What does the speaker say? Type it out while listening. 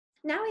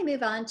Now we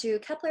move on to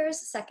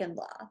Kepler's second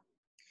law.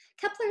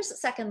 Kepler's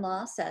second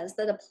law says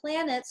that a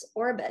planet's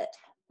orbit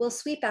will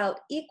sweep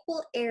out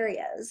equal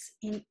areas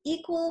in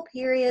equal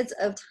periods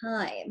of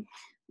time.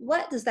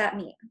 What does that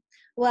mean?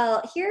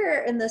 Well,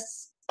 here in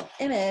this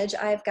image,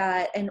 I've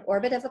got an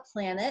orbit of a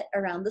planet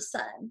around the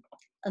sun,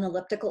 an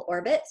elliptical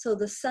orbit. So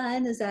the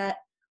sun is at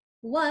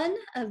one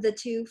of the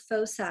two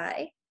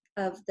foci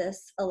of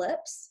this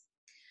ellipse.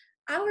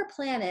 Our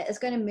planet is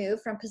going to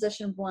move from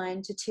position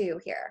 1 to 2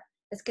 here.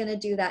 It's going to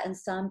do that in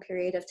some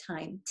period of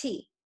time,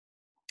 t.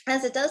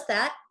 As it does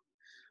that,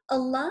 a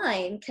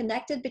line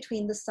connected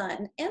between the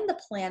sun and the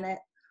planet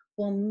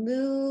will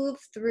move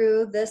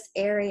through this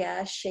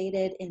area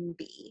shaded in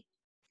B,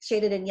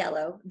 shaded in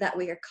yellow, that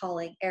we are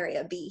calling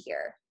area B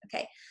here.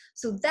 Okay,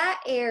 so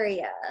that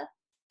area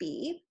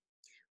B,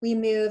 we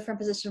move from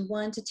position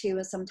 1 to 2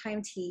 in some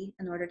time t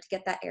in order to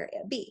get that area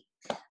B.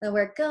 Then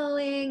we're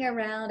going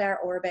around our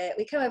orbit.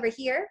 We come over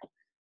here,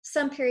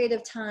 some period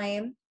of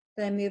time,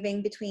 then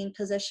moving between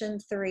position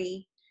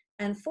 3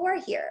 and 4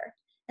 here.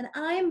 And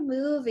I'm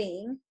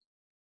moving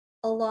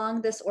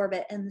along this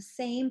orbit in the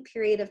same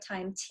period of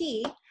time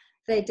t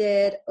that I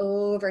did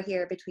over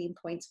here between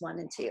points 1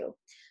 and 2.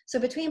 So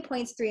between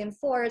points 3 and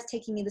 4, it's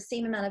taking me the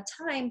same amount of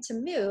time to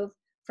move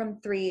from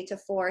 3 to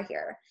 4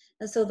 here.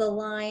 And so the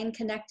line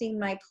connecting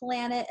my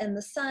planet and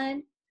the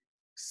sun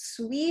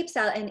sweeps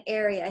out an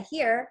area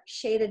here,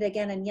 shaded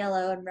again in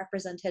yellow and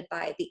represented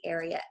by the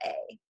area A.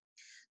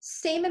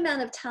 Same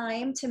amount of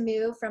time to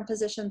move from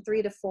position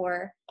 3 to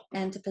 4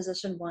 and to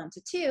position 1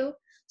 to 2.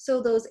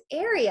 So those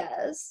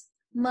areas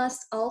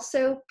must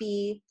also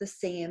be the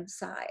same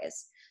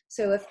size.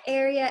 So if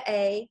area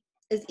A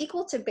is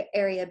equal to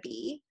area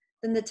B,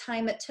 then the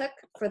time it took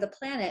for the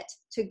planet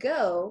to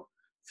go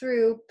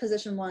through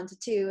position 1 to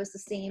 2 is the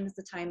same as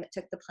the time it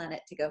took the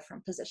planet to go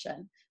from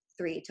position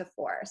 3 to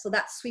 4. So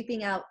that's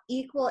sweeping out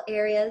equal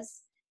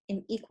areas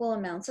in equal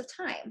amounts of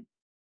time.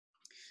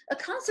 A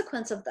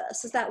consequence of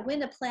this is that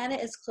when a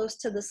planet is close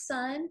to the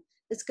sun,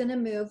 it's going to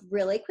move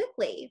really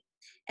quickly.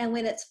 And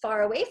when it's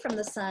far away from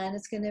the sun,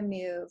 it's going to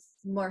move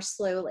more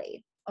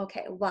slowly.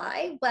 Okay,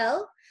 why?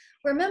 Well,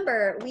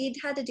 remember, we'd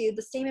had to do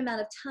the same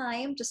amount of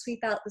time to sweep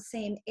out the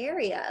same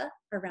area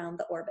around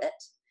the orbit.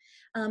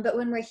 But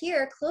when we're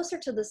here closer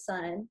to the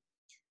sun,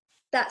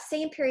 that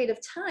same period of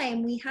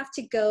time, we have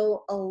to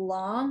go a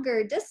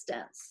longer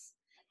distance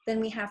than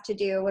we have to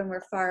do when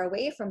we're far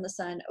away from the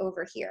sun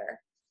over here.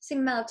 Same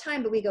amount of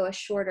time, but we go a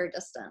shorter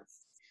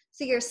distance.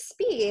 So your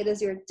speed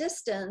is your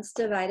distance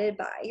divided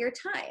by your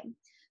time.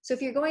 So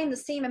if you're going the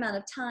same amount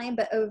of time,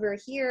 but over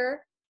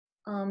here,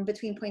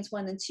 between points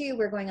 1 and 2,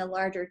 we're going a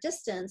larger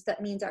distance,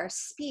 that means our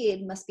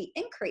speed must be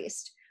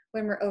increased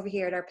when we're over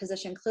here at our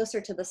position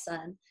closer to the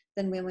sun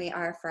than when we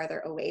are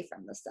farther away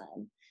from the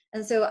sun.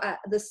 And so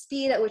the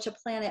speed at which a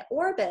planet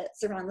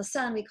orbits around the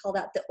sun, we call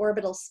that the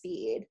orbital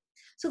speed.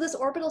 So this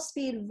orbital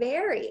speed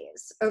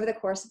varies over the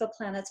course of a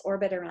planet's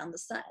orbit around the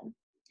sun.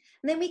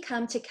 And then we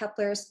come to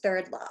Kepler's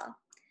third law.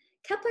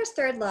 Kepler's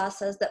third law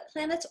says that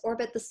planets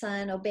orbit the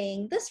sun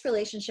obeying this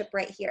relationship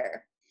right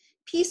here.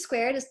 P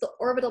squared is the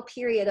orbital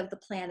period of the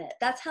planet.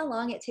 That's how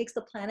long it takes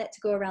the planet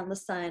to go around the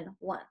sun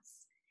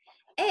once.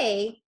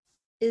 A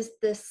is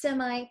the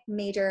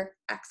semi-major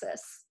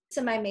axis.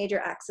 Semi-major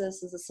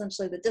axis is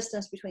essentially the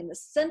distance between the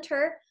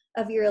center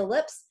of your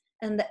ellipse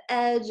and the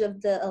edge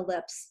of the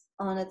ellipse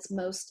on its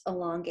most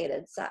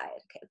elongated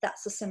side. Okay,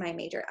 that's the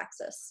semi-major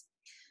axis.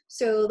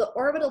 So the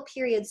orbital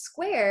period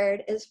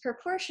squared is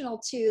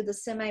proportional to the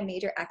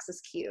semi-major axis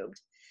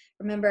cubed.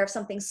 Remember, if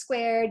something's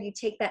squared, you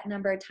take that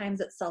number times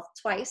itself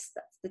twice.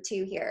 That's the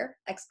 2 here,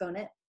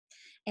 exponent.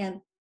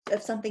 And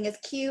if something is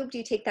cubed,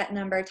 you take that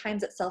number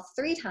times itself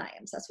 3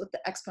 times. That's what the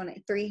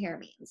exponent 3 here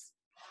means.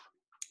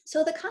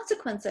 So the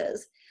consequence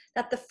is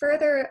that the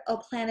further a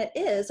planet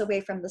is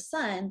away from the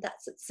sun,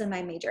 that's its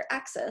semi-major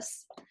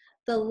axis,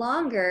 the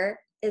longer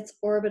its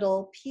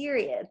orbital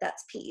period,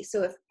 that's P.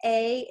 So if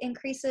A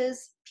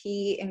increases,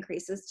 P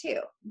increases too,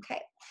 okay?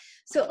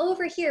 So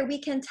over here, we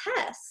can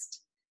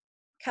test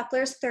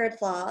Kepler's third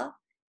law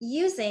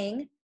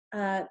using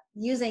data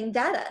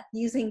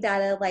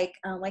like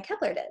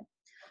Kepler did.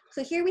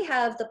 So here we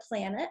have the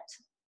planet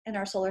in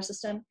our solar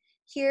system.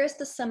 Here's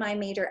the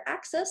semi-major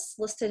axis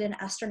listed in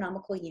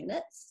astronomical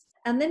units.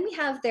 And then we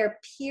have their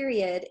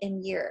period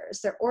in years,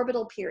 their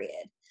orbital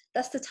period.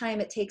 That's the time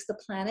it takes the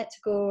planet to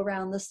go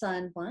around the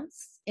sun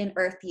once in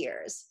Earth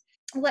years.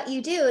 What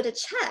you do to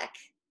check,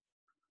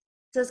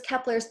 does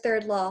Kepler's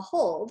third law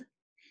hold,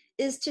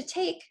 is to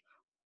take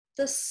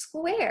the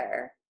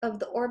square of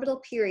the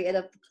orbital period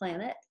of the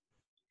planet,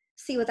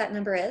 see what that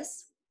number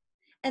is,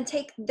 and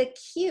take the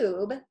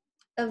cube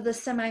of the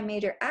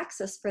semi-major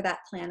axis for that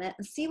planet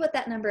and see what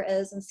that number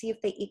is and see if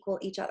they equal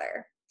each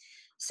other.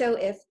 So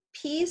if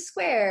P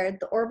squared,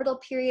 the orbital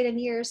period in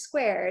years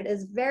squared,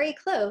 is very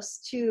close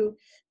to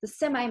the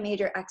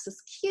semi-major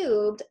axis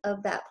cubed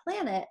of that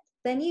planet,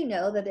 then you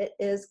know that it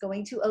is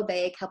going to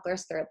obey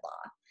Kepler's third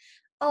law.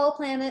 All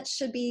planets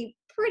should be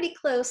pretty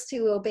close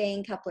to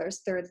obeying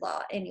Kepler's third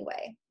law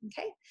anyway,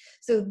 okay?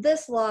 So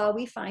this law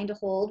we find to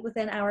hold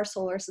within our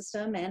solar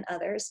system and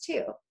others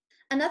too.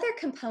 Another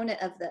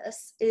component of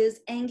this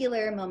is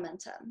angular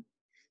momentum.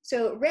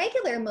 So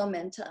regular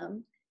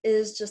momentum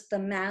is just the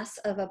mass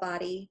of a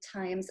body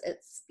times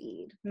its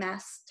speed,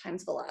 mass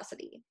times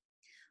velocity.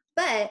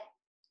 But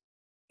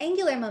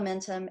angular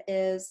momentum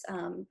is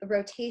the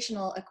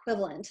rotational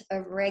equivalent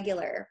of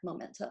regular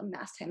momentum,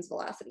 mass times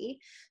velocity.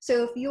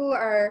 So if you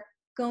are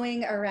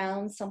going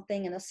around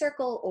something in a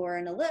circle or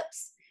an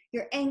ellipse,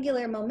 your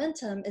angular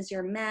momentum is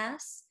your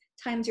mass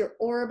times your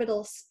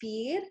orbital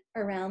speed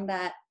around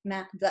that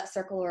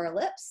circle or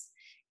ellipse,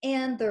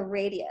 and the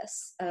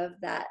radius of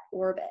that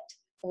orbit,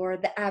 or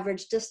the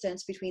average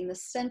distance between the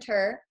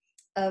center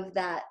of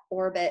that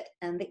orbit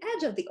and the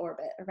edge of the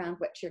orbit around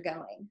which you're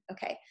going.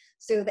 Okay,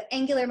 so the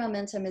angular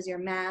momentum is your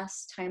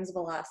mass times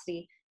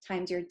velocity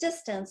times your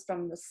distance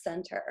from the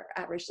center,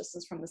 average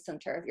distance from the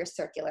center of your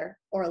circular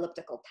or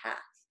elliptical path.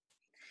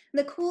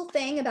 The cool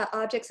thing about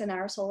objects in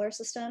our solar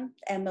system,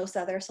 and most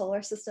other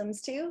solar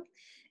systems too,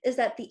 is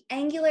that the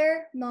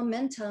angular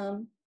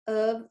momentum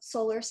of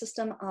solar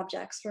system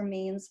objects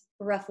remains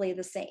roughly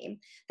the same.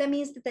 That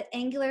means that the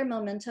angular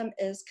momentum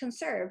is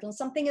conserved. When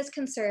something is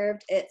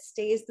conserved, it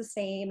stays the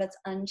same, it's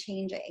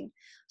unchanging.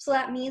 So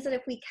that means that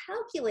if we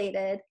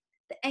calculated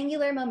the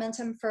angular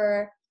momentum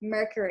for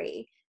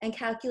Mercury and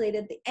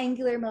calculated the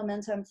angular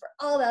momentum for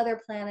all the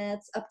other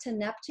planets up to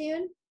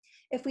Neptune,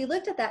 if we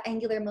looked at that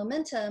angular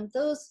momentum,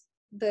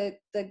 the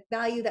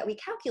value that we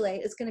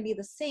calculate is going to be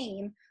the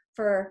same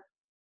for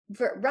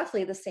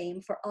roughly the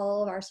same for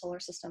all of our solar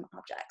system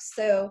objects.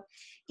 So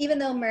even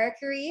though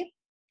Mercury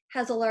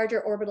has a larger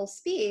orbital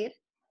speed,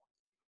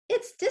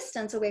 its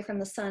distance away from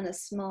the sun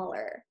is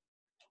smaller.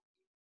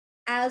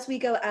 As we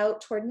go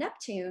out toward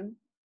Neptune,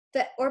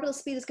 the orbital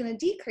speed is going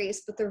to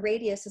decrease, but the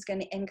radius is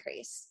going to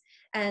increase.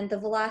 And the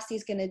velocity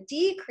is going to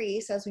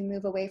decrease as we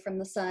move away from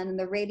the sun, and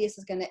the radius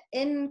is going to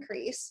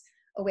increase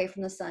away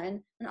from the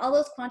sun. And all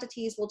those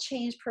quantities will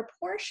change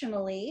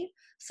proportionally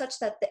such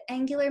that the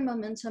angular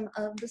momentum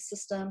of the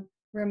system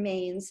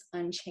remains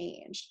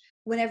unchanged.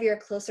 Whenever you're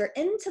closer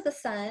into the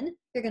sun,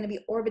 you're going to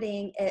be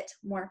orbiting it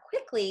more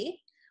quickly.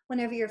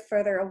 Whenever you're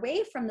further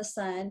away from the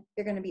sun,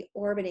 you're going to be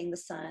orbiting the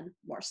sun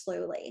more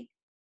slowly.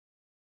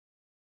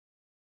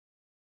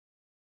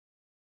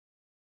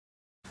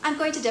 I'm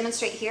going to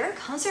demonstrate here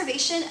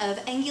conservation of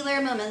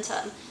angular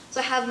momentum. So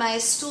I have my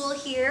stool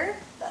here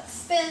that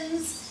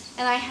spins,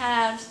 and I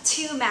have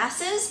two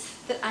masses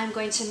that I'm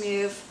going to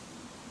move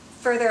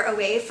further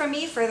away from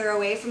me, further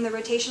away from the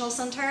rotational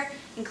center,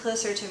 and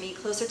closer to me,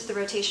 closer to the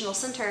rotational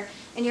center.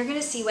 And you're going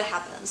to see what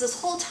happens. This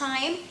whole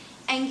time,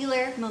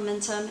 angular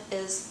momentum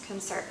is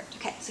conserved.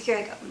 Okay, so here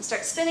I go. I'm going to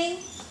start spinning.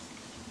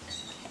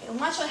 Okay, and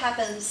watch what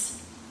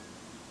happens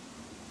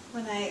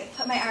when I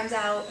put my arms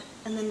out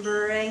and then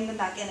bring them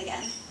back in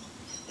again.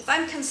 If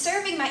I'm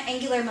conserving my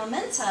angular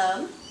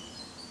momentum,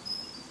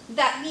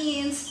 that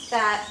means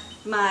that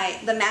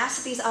the mass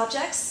of these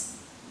objects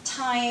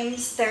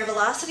times their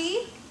velocity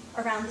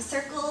around the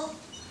circle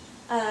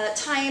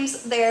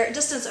times their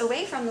distance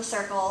away from the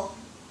circle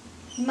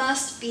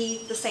must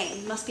be the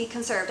same, must be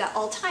conserved at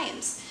all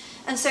times.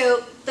 And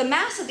so the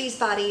mass of these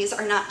bodies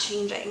are not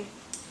changing,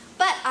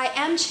 but I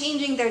am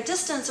changing their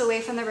distance away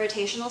from the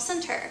rotational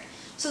center.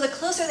 So the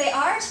closer they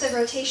are to the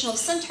rotational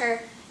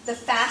center, the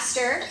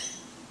faster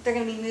they're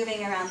going to be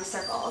moving around the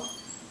circle.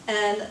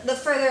 And the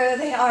further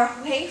they are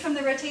away from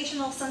the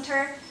rotational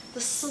center,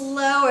 the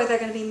slower they're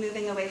going to be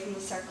moving away from the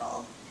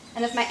circle.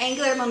 And if my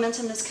angular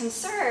momentum is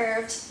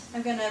conserved,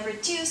 I'm going to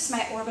reduce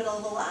my orbital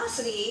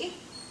velocity,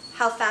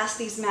 how fast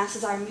these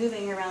masses are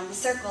moving around the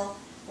circle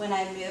when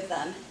I move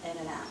them in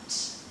and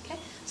out. Okay?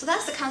 So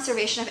that's the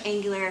conservation of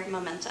angular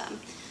momentum.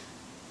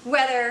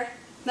 Whether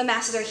the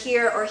masses are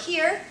here or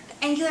here,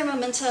 the angular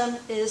momentum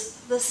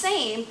is the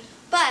same,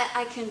 but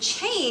I can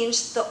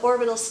change the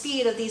orbital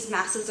speed of these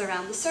masses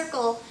around the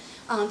circle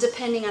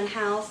depending on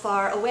how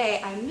far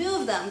away I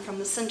move them from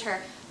the center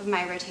of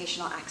my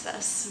rotational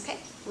axis. Okay,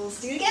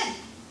 let's do it again.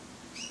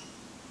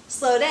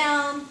 Slow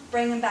down,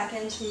 bring them back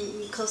in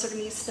closer to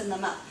me, spin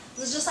them up.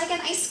 This is just like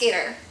an ice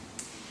skater.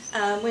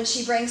 When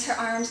she brings her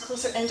arms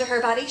closer into her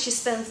body, she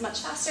spins much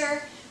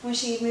faster. When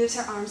she moves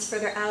her arms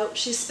further out,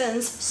 she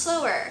spins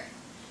slower.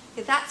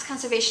 Okay, that's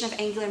conservation of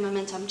angular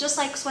momentum, just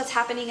like what's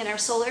happening in our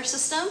solar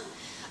system.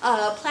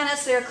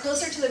 Planets that are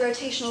closer to the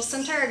rotational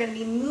center are going to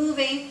be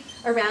moving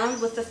around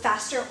with the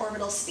faster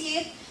orbital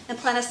speed, and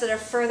planets that are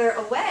further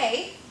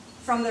away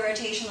from the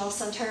rotational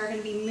center are going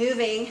to be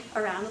moving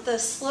around with a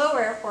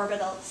slower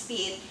orbital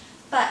speed,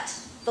 but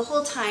the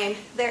whole time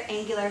their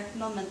angular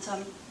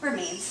momentum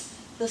remains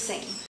the same.